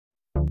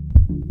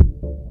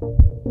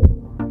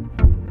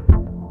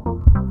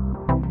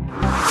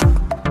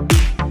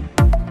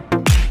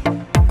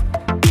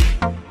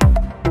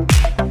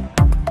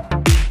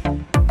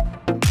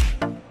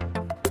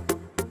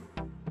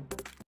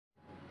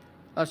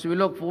as we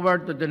look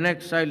forward to the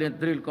next silent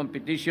drill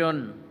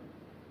competition,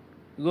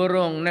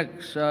 siguro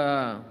next,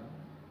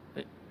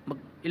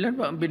 ilan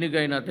ba ang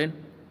binigay natin?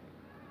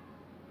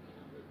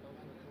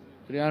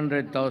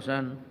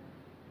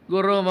 300,000.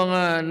 Siguro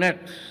mga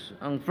next,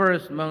 ang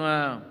first,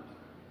 mga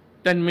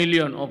 10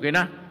 million, okay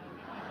na?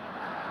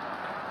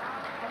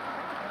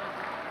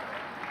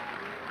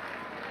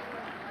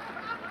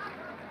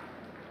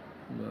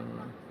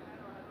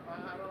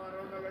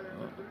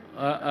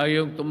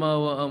 Ayaw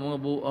tumawa ang mga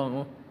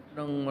buang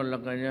ng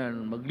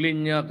Malacanang.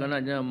 Maglinya ka na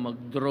niya,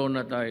 mag-draw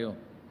na tayo.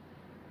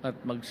 At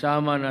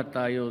magsama na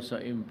tayo sa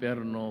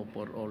impyerno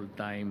for all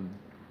time.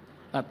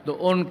 At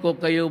doon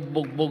ko kayo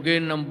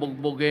bugbugin ng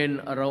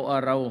bugbugin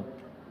araw-araw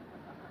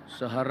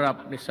sa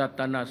harap ni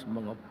Satanas,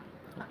 mga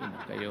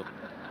kayo.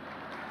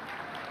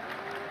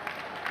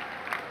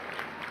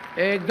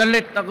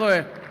 Galit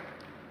ako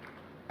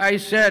I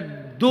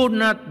said, do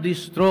not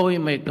destroy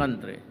my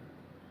country.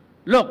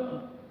 Look,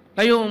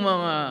 kayong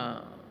mga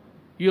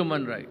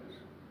human rights.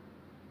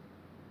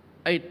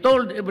 I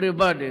told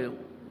everybody,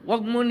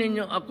 wag mo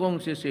ninyo akong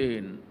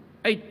sisihin.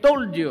 I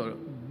told you,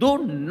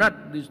 do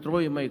not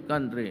destroy my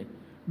country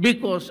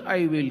because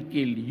I will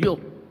kill you.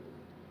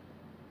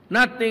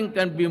 Nothing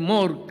can be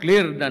more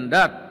clear than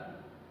that.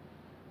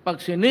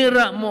 Pag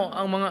sinira mo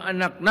ang mga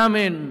anak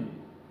namin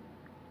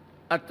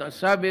at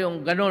sabi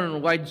yung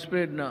ganon,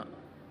 widespread na,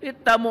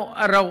 ita mo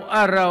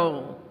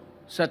araw-araw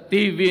sa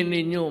TV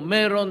ninyo,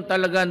 meron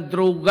talagang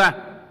droga.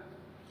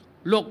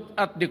 Look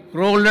at the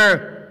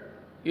crawler.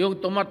 Yung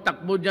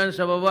tumatakbo dyan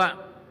sa baba.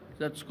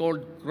 That's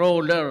called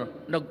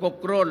crawler.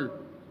 Nagko-crawl.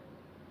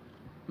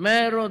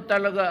 Meron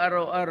talaga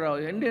araw-araw.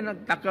 Hindi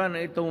nagtaka na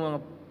itong mga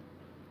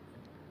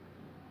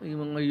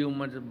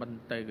human sa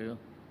bantay kayo.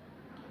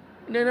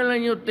 Hindi na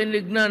lang yung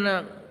tinignan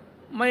na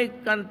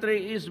my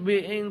country is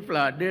being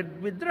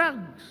flooded with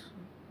drugs.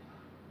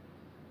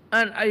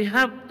 And I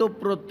have to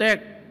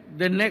protect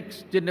the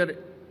next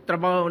generation.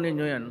 Trabaho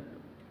ninyo yan.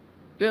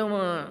 Kaya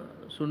mga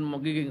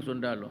magiging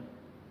sundalo.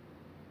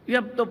 You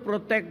have to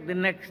protect the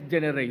next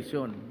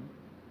generation.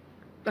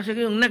 Kasi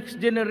yung next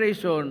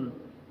generation,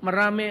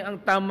 marami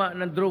ang tama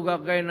ng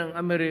droga kaya ng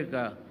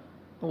Amerika.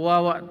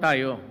 Kawawa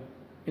tayo.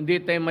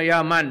 Hindi tayo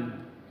mayaman.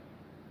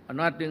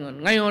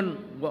 Ngayon,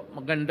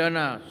 maganda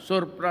na.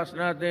 Surplus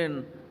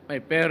natin.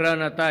 May pera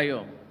na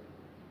tayo.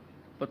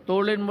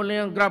 Putulin mo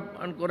lang yung graft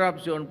and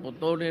corruption.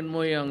 Putulin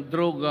mo yung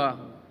droga.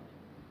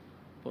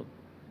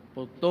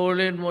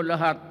 Putulin mo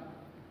lahat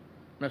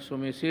na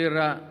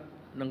sumisira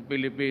ng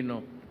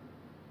Pilipino.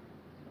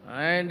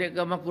 Ay, hindi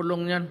ka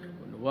makulong yan.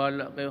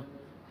 Wala kayo.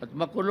 At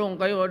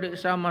makulong kayo, di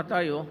sama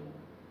tayo.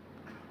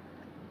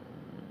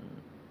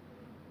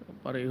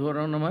 Pareho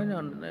lang naman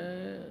yan.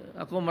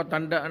 Ako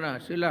matanda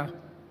na, sila.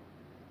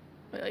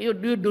 You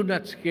do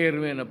not scare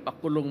me na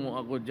pakulong mo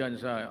ako dyan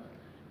sa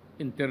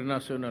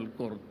International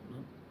Court,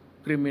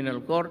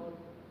 Criminal Court.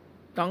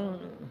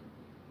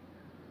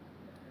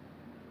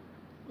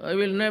 I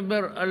will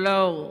never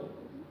allow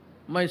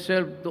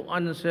myself to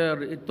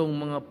answer itong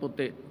mga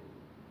puti.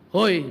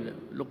 Hoy,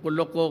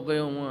 loko-loko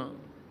kayong mga...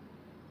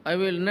 I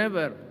will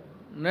never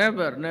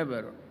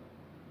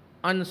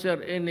answer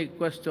any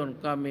question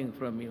coming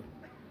from you.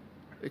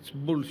 It's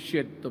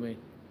bullshit to me.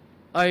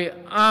 I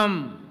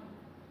am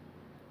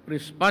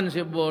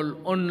responsible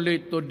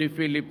only to the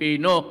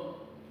Filipino.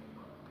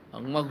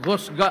 Ang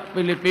maghusga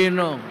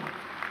Pilipino.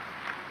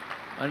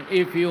 And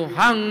if you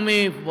hang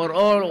me for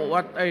all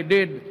what I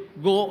did,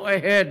 go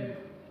ahead.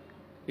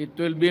 It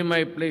will be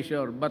my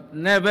pleasure. But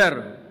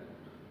never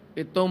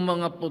itong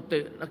mga puti.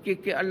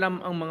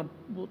 Nakikialam ang mga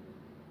puti.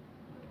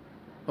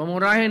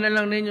 Pamurahin na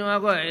lang ninyo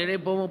ako.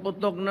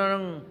 Pumuputok na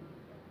ng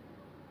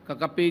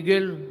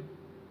kakapigil.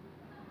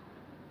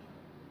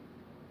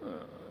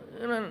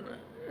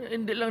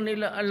 Hindi lang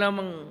nila alam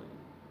ang,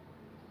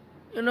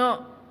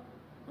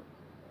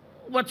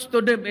 what's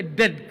to them a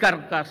dead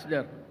carcass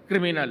there,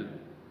 criminal.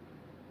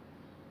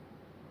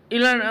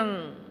 Ilan ang,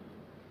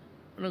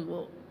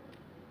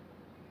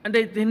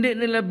 hindi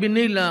nila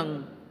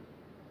binilang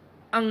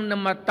ang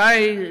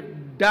namatay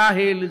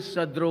dahil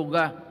sa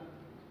droga.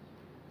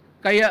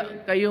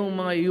 Kaya kayong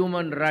mga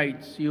human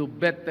rights, you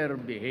better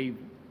behave.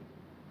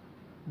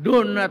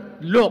 Do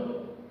not look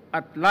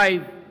at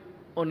life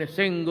on a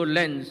single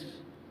lens.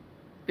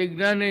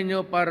 Tignan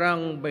ninyo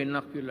parang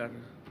binocular.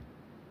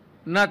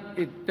 Not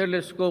a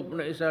telescope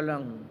na isa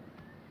lang.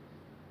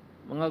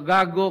 Mga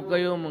gago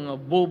kayo, mga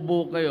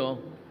bobo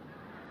kayo.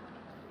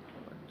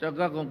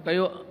 Tsaka kung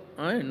kayo,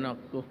 ay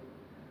naku.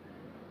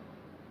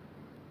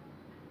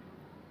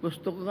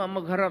 Gusto ko nga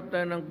magharap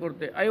tayo ng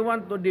korte. I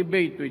want to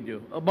debate with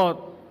you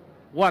about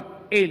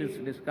what ails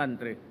this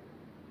country.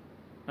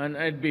 And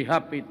I'd be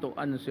happy to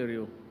answer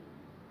you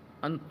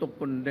and to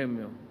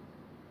condemn you.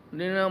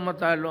 Hindi na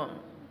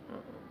matalo.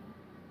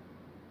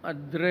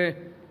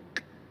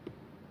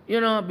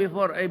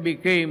 Before I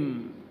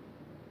became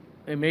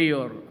a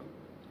mayor,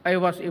 I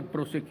was a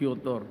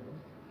prosecutor.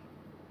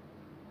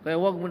 Kaya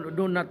wag mo,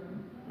 do not,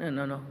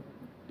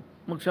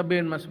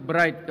 magsabihin mas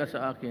bright ka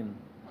sa akin.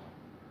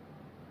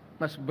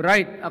 Mas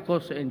bright ako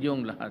sa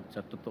inyong lahat,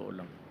 sa totoo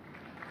lang.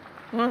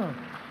 Ah,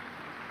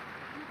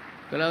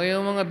 talaga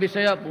yung mga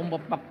Bisaya,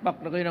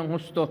 pumapakpak na kayo ng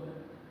husto.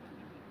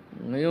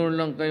 Ngayon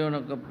lang kayo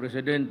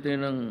nagka-presidente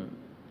ng...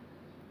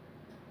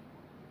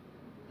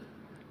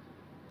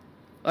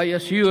 I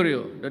assure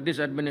you that this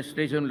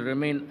administration will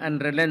remain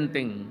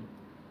unrelenting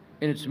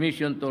in its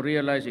mission to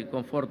realize a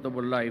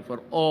comfortable life for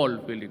all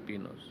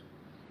Filipinos.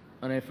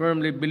 And I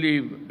firmly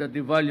believe that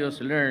the values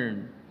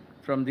learned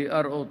from the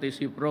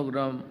ROTC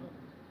program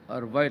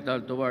are vital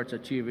towards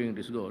achieving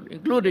this goal,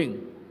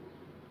 including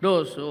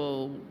those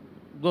who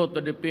go to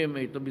the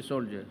PMA to be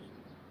soldiers.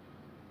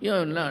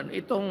 Yun lang.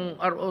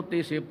 Itong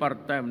ROTC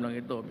part-time lang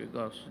ito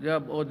because they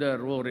have other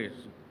worries.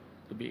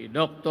 To be a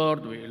doctor,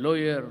 to be a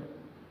lawyer.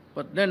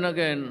 But then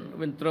again,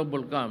 when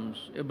trouble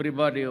comes,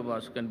 everybody of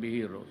us can be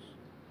heroes.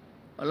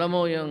 Alam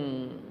mo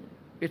yung,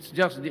 it's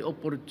just the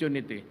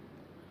opportunity.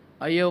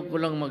 Ayaw ko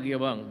lang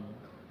magyabang.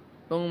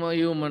 Itong mga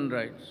human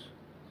rights.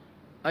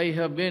 I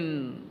have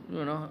been,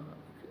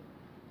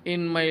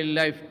 in my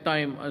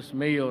lifetime as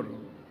mayor,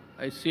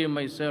 I see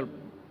myself,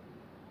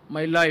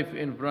 my life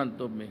in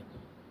front of me.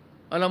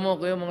 Alam mo,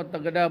 kayo mga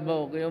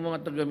taga-Davao, kayo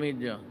mga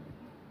taga-media,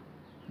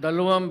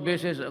 2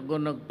 beses ako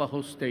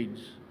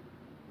nagpa-hostage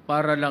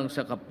para lang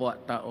sa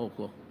kapwa-tao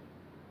ko.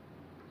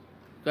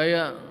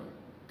 Kaya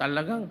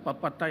talagang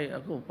papatay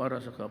ako para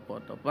sa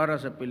kapwa-tao, para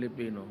sa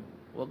Pilipino.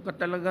 Huwag ka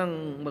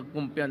talagang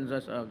magkumpiyansa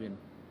sa akin.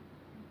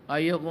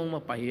 Ayaw kong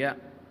mapahiya.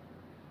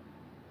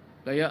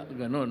 Kaya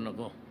ganon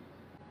ako.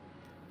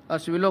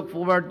 As we look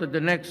forward to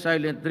the next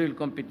silent drill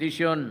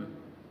competition,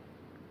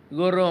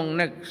 siguro ang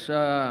next,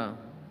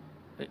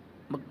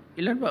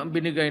 ilan ba ang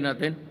binigay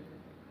natin?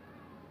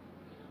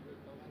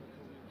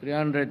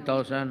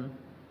 300,000.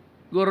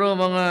 Siguro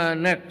mga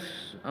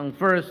next, ang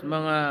first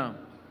mga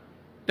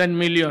 10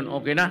 million,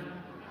 okay na?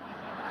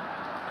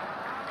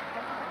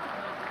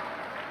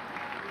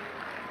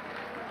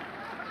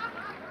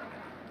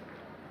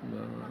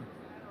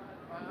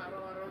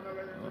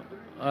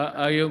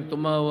 Ayaw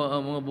tumawa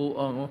ang mga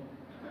buang, oh.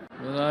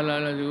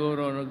 Nag-aalala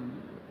siguro,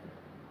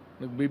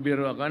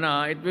 nagbibiro ka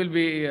na. It will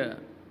be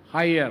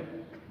higher.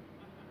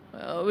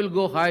 Will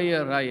go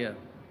higher.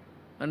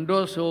 And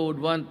those who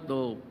would want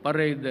to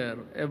parade there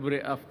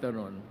every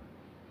afternoon,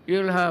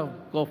 you'll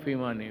have coffee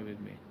money with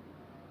me.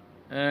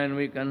 And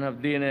we can have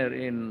dinner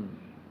in...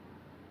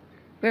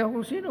 Kaya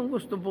kung sinong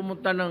gusto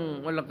pumunta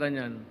ng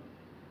Malacanang,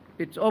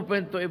 it's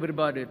open to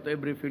everybody, to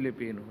every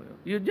Filipino.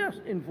 You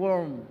just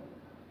inform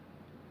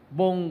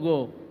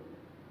Bongo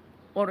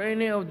or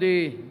any of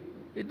the...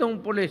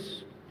 Itong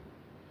police,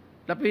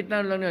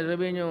 lapitan lang niya,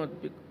 sabihin niyo,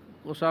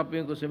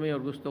 usapin ko si Mayor,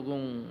 gusto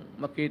kong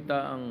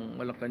makita ang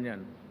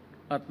Malacanang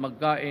at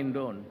magkain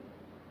doon.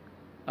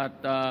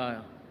 At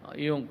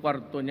yung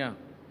kwarto niya,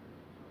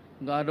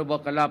 gaano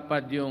ba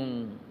kalapad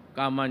yung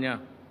kama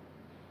niya.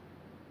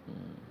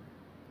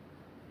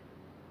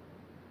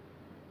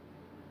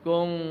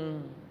 Kung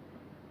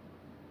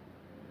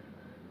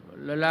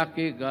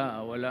lalaki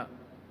ka,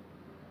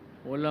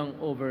 walang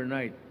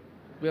overnight.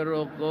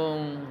 Pero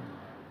kung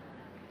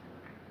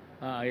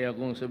ayaw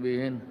kong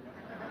sabihin,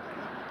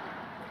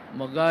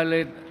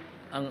 magalit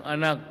ang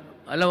anak.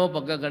 Alam mo,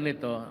 pagka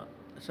ganito,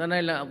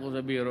 sanay lang ako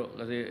sa biro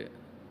kasi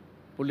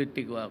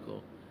politiko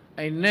ako.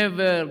 I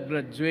never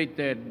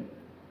graduated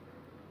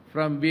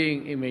from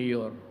being a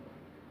mayor.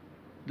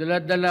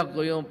 Dala-dala ko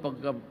yung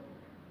pagka-mayor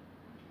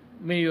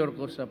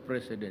ko sa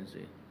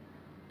presidency.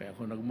 Kaya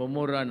ako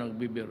nagmumura,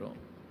 nagbibiro.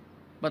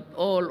 But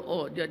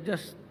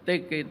just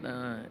take it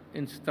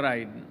in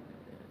stride.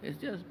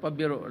 It's just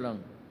pabiro lang.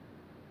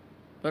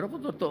 Pero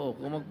kung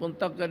totoo, kung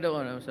magpunta ka daw,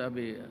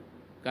 sabi,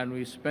 can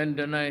we spend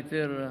the night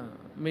here,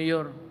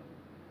 Mayor?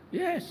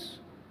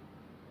 Yes.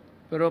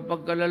 Pero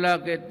pagka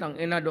lalaki,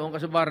 tang-ina, doon ka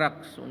sa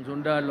barracks,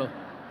 sundalo.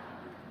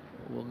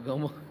 Huwag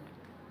kang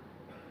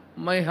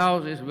My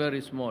house is very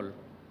small.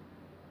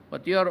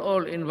 But you are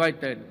all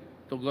invited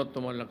to go to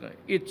Malacay.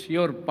 It's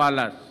your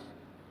palace.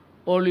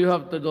 All you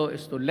have to do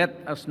is to let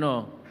us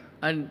know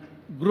and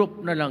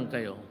group na lang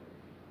kayo.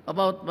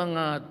 About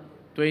mga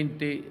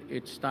 20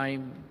 each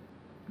time,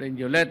 then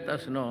you let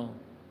us know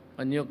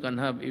and you can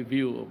have a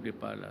view of the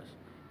palace.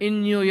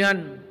 Inyo yan.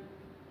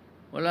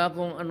 Wala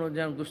akong ano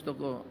dyan gusto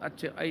ko.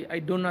 I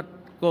do not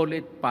call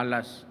it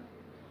palace.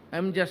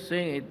 I'm just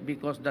saying it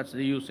because that's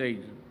the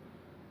usage.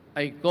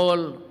 I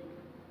call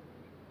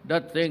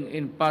that thing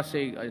in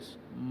Pasig as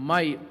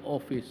my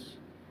office.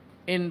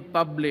 In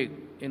public,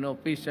 in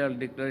official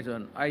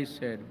declaration, I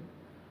said,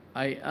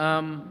 I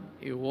am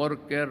a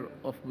worker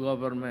of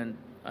government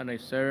and I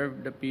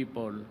serve the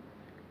people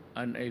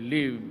and I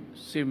live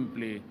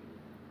simply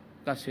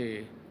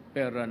kasi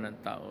pera ng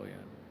tao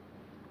yan.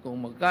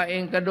 Kung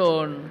magkain ka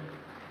doon,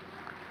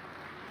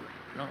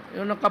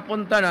 yung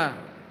nakapunta na,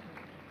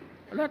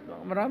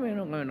 marami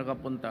ngayon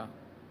nakapunta.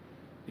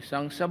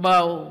 Isang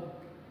sabaw,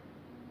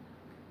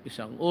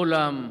 isang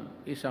ulam,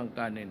 isang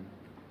kanin.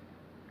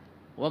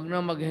 Huwag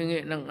na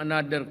maghingi ng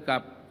another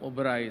cup of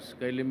rice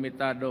kay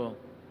limitado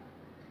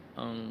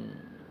ang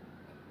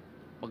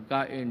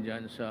pagkain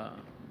dyan sa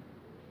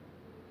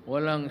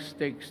walang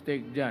steak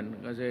dyan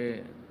kasi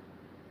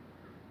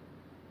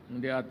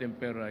Hindi ating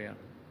pera yan.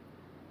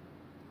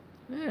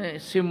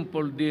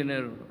 Simple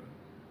dinner.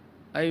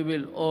 I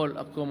will all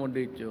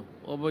accommodate you.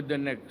 Over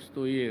the next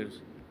 2 years,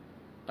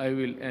 I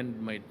will end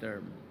my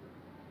term.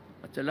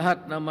 At sa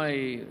lahat na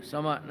may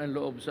sama ng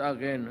loob sa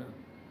akin,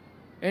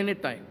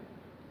 anytime,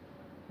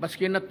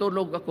 baski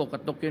natulog ako,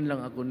 katukin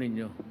lang ako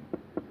ninyo.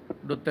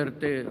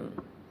 Duterte,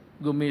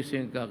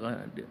 gumising ka,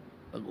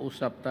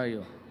 pag-usap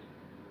tayo.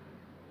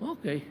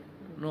 Okay,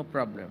 no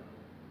problem.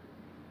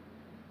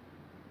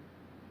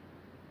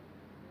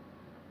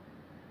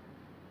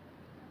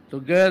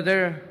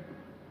 Together,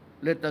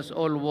 let us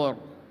all work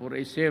for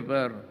a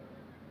safer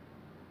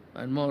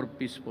and more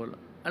peaceful.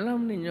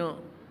 Alam niyo,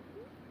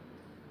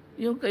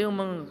 yung kayong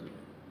mga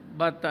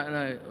bata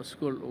na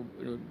school,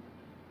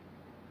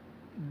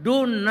 do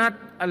not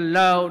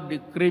allow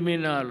the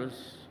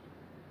criminals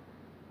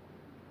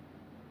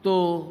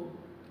to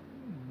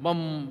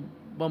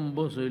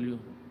bamboozle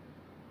you.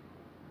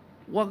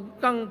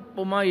 Huwag kang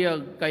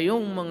pumayag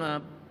kayong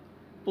mga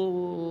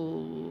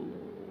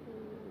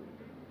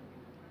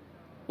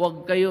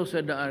huwag kayo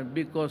sa daan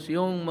because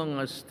yung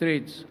mga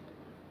streets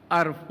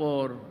are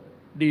for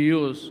the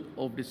use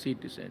of the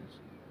citizens.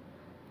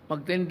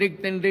 Pag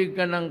tindig-tindig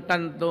ka ng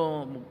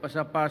kanto,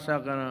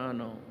 magpasa-pasa ka ng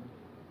ano,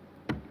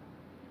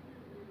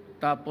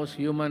 tapos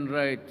human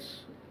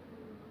rights,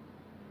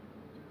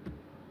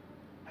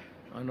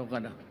 ano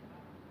ka na?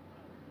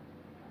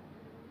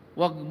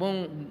 Huwag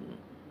mong,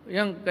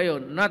 yan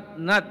kayo,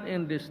 not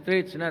in the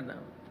streets, not.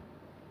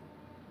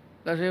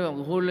 Kasi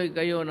huli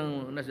kayo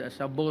ng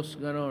sa bus,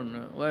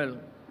 gano'n.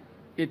 Well,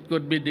 it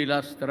could be the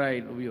last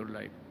ride of your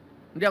life.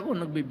 Hindi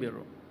ako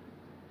nagbibiro.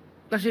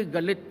 Kasi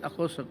galit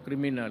ako sa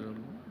kriminal,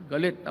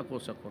 galit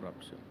ako sa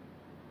corruption.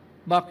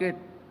 Bakit?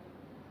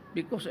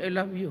 Because I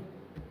love you.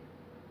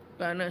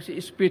 Kaya si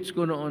speech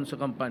ko noon sa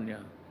kampanya,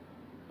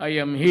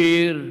 I am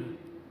here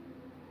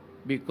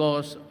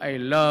because I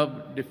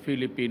love the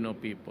Filipino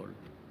people.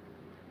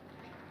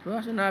 So,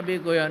 sinabi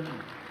ko yan.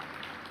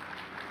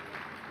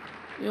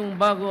 Yung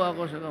bago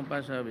ako sa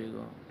kampanya,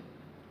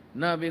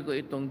 sabi ko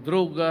itong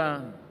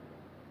droga,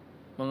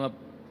 mga,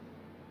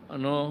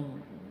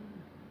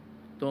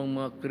 itong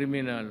mga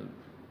kriminal,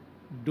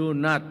 do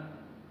not,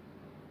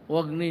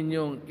 huwag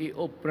ninyong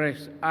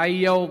i-oppress.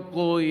 Ayaw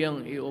ko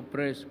yung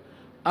i-oppress.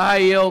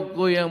 Ayaw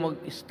ko yung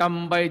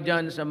mag-standby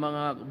dyan sa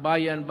mga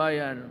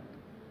bayan-bayan.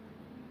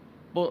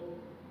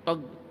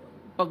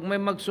 Pag may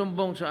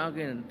magsumbong sa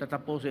akin,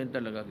 tatapusin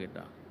talaga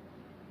kita.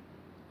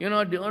 You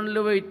know, the only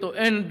way to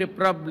end the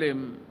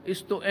problem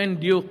is to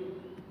end you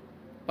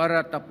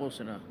para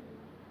tapos na.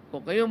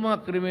 Kung kayo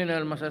mga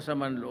kriminal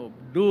masasamang loob,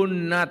 do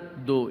not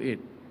do it.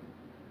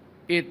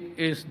 It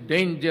is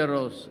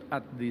dangerous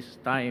at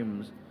these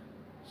times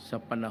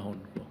sa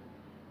panahon ko.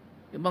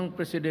 Ibang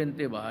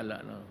presidente, bahala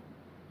na.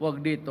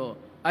 Huwag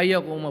dito. Ayaw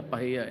kong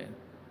mapahiya eh.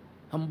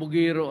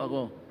 Hambugiro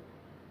ako.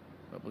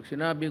 Kapag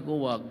sinabi ko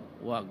wag,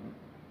 wag.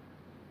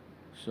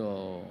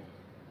 So,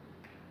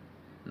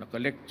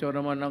 naka-lecture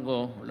naman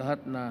ako,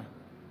 lahat na.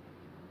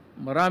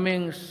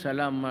 Maraming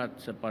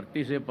salamat sa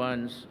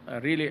participants.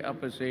 I really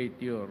appreciate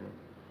your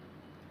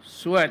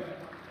sweat.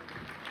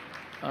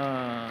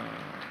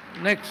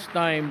 Next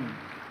time,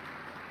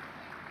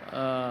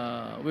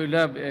 we'll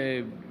have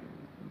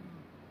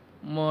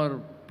more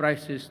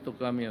prizes to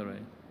come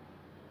here.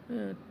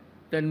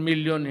 10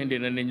 million, hindi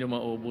na ninyo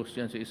maubos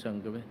yan sa isang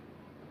gabi.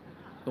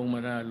 Kung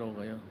manalo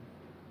kayo.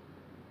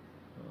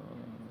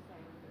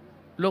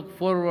 Look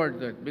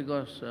forward to it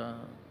because,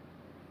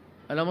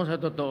 alam mo sa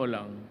totoo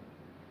lang,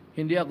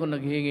 hindi ako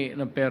naghingi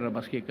ng pera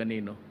maski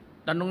kanino.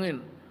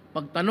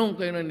 Magtanong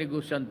kayo ng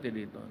negosyante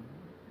dito.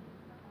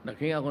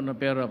 Naghingi ako ng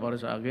pera para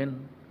sa akin.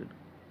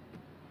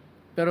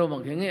 Pero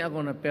maghingi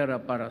ako ng pera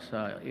para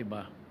sa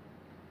iba.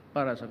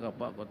 Para sa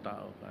kapwa ko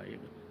tao.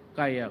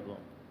 Kaya ko.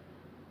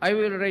 I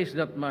will raise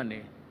that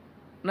money,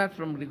 not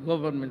from the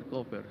government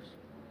coffers.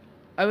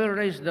 I will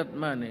raise that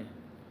money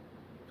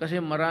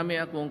kasi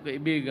marami akong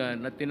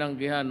kaibigan na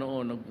tinanggihan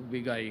noon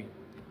nagbigay.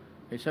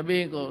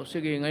 Sabihin ko,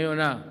 sige, ngayon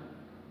na.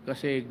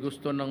 Kasi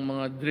gusto ng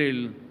mga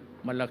drill,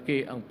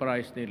 malaki ang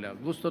price nila.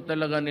 Gusto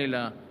talaga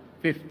nila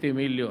 50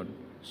 million.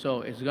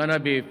 So, it's gonna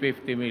be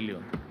 50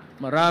 million.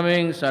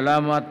 Maraming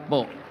salamat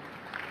po.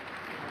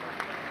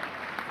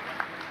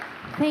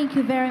 Thank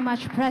you very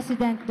much,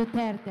 President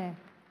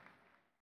Duterte.